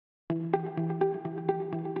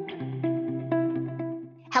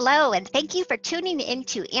Hello, and thank you for tuning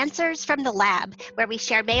into Answers from the Lab, where we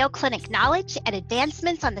share Mayo Clinic knowledge and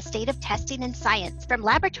advancements on the state of testing and science from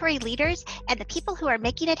laboratory leaders and the people who are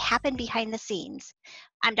making it happen behind the scenes.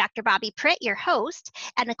 I'm Dr. Bobby Pritt, your host,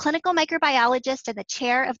 and a clinical microbiologist and the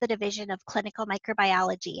chair of the Division of Clinical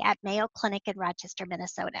Microbiology at Mayo Clinic in Rochester,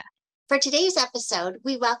 Minnesota. For today's episode,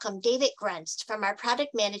 we welcome David Grunst from our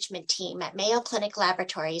product management team at Mayo Clinic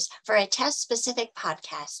Laboratories for a test-specific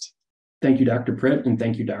podcast. Thank you, Dr. Pritt, and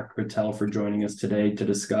thank you, Dr. Patel, for joining us today to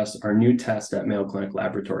discuss our new test at Mayo Clinic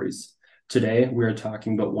Laboratories. Today, we are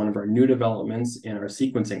talking about one of our new developments in our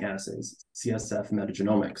sequencing assays, CSF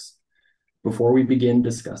metagenomics. Before we begin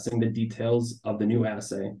discussing the details of the new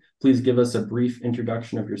assay, please give us a brief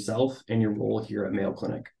introduction of yourself and your role here at Mayo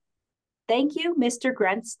Clinic. Thank you, Mr.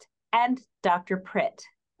 Grunst and Dr. Pritt.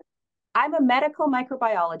 I'm a medical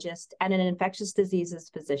microbiologist and an infectious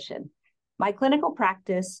diseases physician. My clinical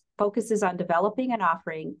practice focuses on developing and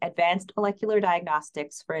offering advanced molecular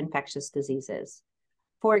diagnostics for infectious diseases.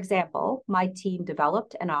 For example, my team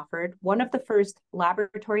developed and offered one of the first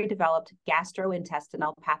laboratory-developed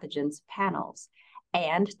gastrointestinal pathogens panels,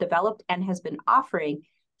 and developed and has been offering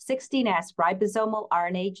 16S ribosomal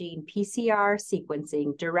RNA gene PCR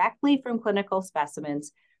sequencing directly from clinical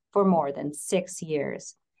specimens for more than 6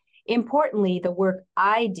 years. Importantly, the work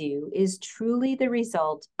I do is truly the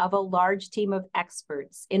result of a large team of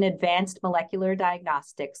experts in advanced molecular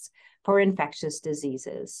diagnostics for infectious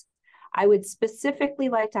diseases. I would specifically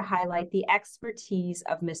like to highlight the expertise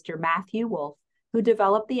of Mr. Matthew Wolf, who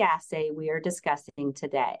developed the assay we are discussing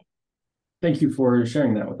today. Thank you for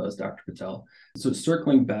sharing that with us, Dr. Patel. So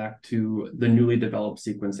circling back to the newly developed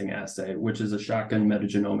sequencing assay, which is a shotgun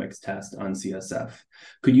metagenomics test on CSF,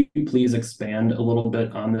 could you please expand a little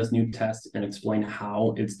bit on this new test and explain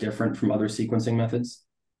how it's different from other sequencing methods?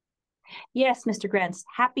 Yes, Mr. Grunst,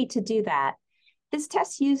 happy to do that. This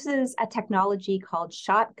test uses a technology called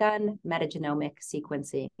shotgun metagenomic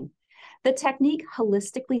sequencing. The technique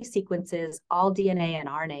holistically sequences all DNA and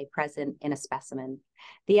RNA present in a specimen.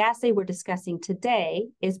 The assay we're discussing today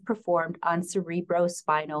is performed on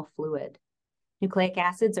cerebrospinal fluid. Nucleic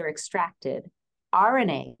acids are extracted.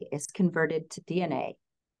 RNA is converted to DNA.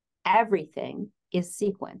 Everything is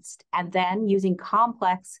sequenced, and then using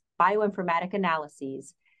complex bioinformatic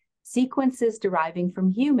analyses, sequences deriving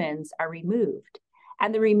from humans are removed,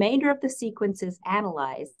 and the remainder of the sequence is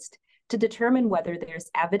analyzed to determine whether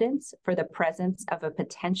there's evidence for the presence of a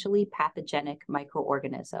potentially pathogenic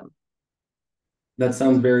microorganism. That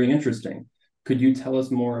sounds very interesting. Could you tell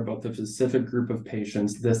us more about the specific group of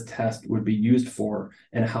patients this test would be used for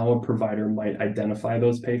and how a provider might identify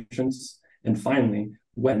those patients? And finally,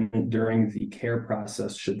 when during the care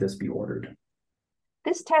process should this be ordered?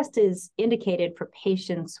 This test is indicated for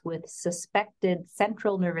patients with suspected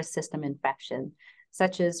central nervous system infection,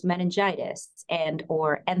 such as meningitis and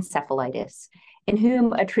or encephalitis, in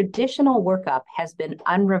whom a traditional workup has been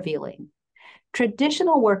unrevealing.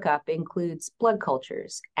 Traditional workup includes blood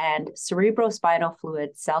cultures and cerebrospinal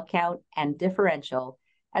fluid cell count and differential,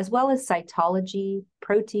 as well as cytology,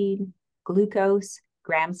 protein, glucose,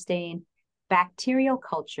 gram stain, bacterial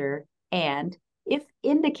culture, and, if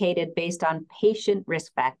indicated based on patient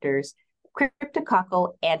risk factors,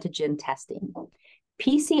 cryptococcal antigen testing.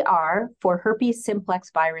 PCR for herpes simplex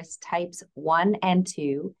virus types 1 and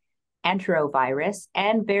 2, enterovirus,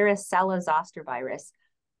 and varicella zoster virus,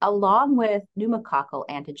 along with pneumococcal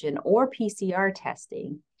antigen or PCR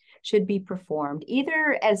testing, should be performed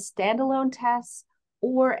either as standalone tests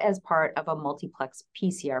or as part of a multiplex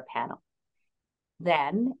PCR panel.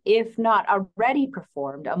 Then, if not already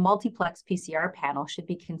performed, a multiplex PCR panel should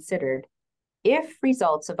be considered if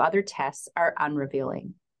results of other tests are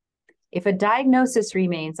unrevealing. If a diagnosis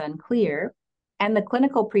remains unclear and the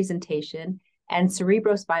clinical presentation and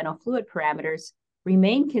cerebrospinal fluid parameters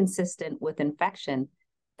remain consistent with infection,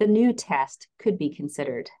 the new test could be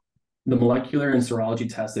considered. The molecular and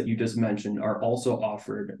serology tests that you just mentioned are also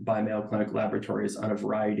offered by Mayo Clinic Laboratories on a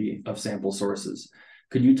variety of sample sources.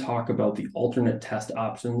 Could you talk about the alternate test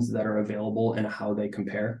options that are available and how they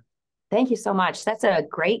compare? Thank you so much. That's a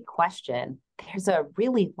great question. There's a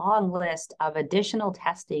really long list of additional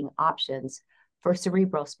testing options for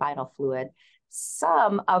cerebrospinal fluid,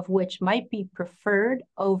 some of which might be preferred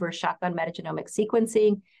over shotgun metagenomic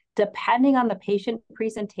sequencing, depending on the patient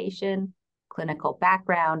presentation, clinical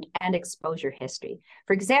background, and exposure history.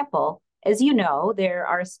 For example, as you know, there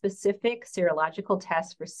are specific serological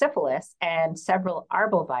tests for syphilis and several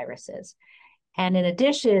arboviruses. And in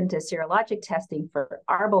addition to serologic testing for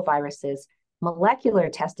arboviruses, molecular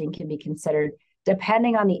testing can be considered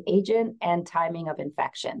depending on the agent and timing of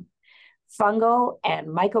infection. Fungal and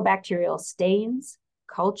mycobacterial stains,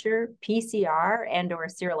 culture, PCR, and/or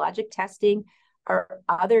serologic testing are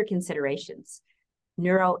other considerations.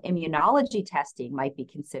 Neuroimmunology testing might be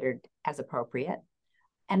considered as appropriate.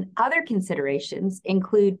 And other considerations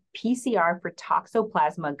include PCR for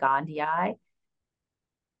Toxoplasma gondii,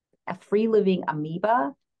 a free-living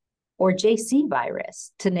amoeba, or JC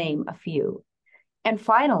virus, to name a few. And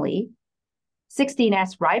finally,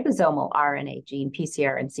 16S ribosomal RNA gene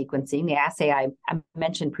PCR and sequencing, the assay I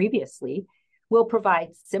mentioned previously, will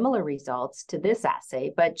provide similar results to this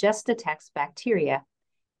assay, but just detects bacteria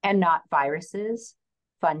and not viruses,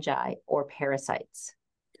 fungi, or parasites.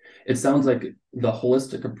 It sounds like the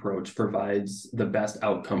holistic approach provides the best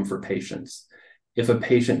outcome for patients. If a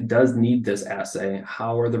patient does need this assay,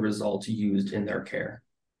 how are the results used in their care?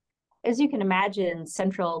 As you can imagine,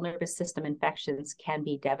 central nervous system infections can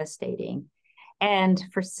be devastating. And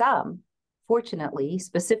for some, fortunately,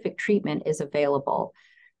 specific treatment is available.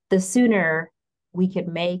 The sooner we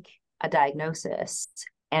can make a diagnosis,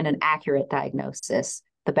 and an accurate diagnosis,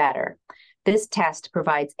 the better. This test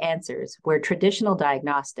provides answers where traditional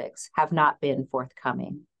diagnostics have not been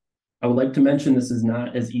forthcoming. I would like to mention this is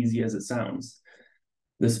not as easy as it sounds.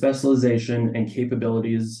 The specialization and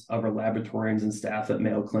capabilities of our laboratorians and staff at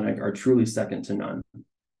Mayo Clinic are truly second to none.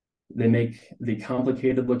 They make the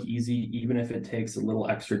complicated look easy, even if it takes a little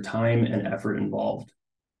extra time and effort involved.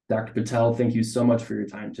 Dr. Patel, thank you so much for your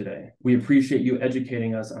time today. We appreciate you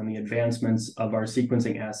educating us on the advancements of our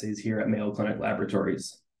sequencing assays here at Mayo Clinic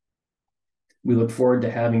Laboratories. We look forward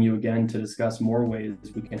to having you again to discuss more ways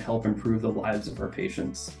we can help improve the lives of our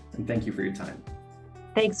patients. And thank you for your time.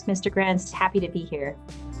 Thanks, Mr. Grants. Happy to be here.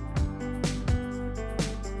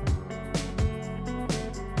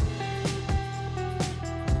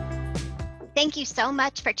 Thank you so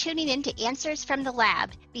much for tuning in to Answers from the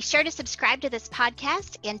Lab. Be sure to subscribe to this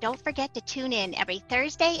podcast and don't forget to tune in every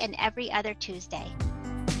Thursday and every other Tuesday.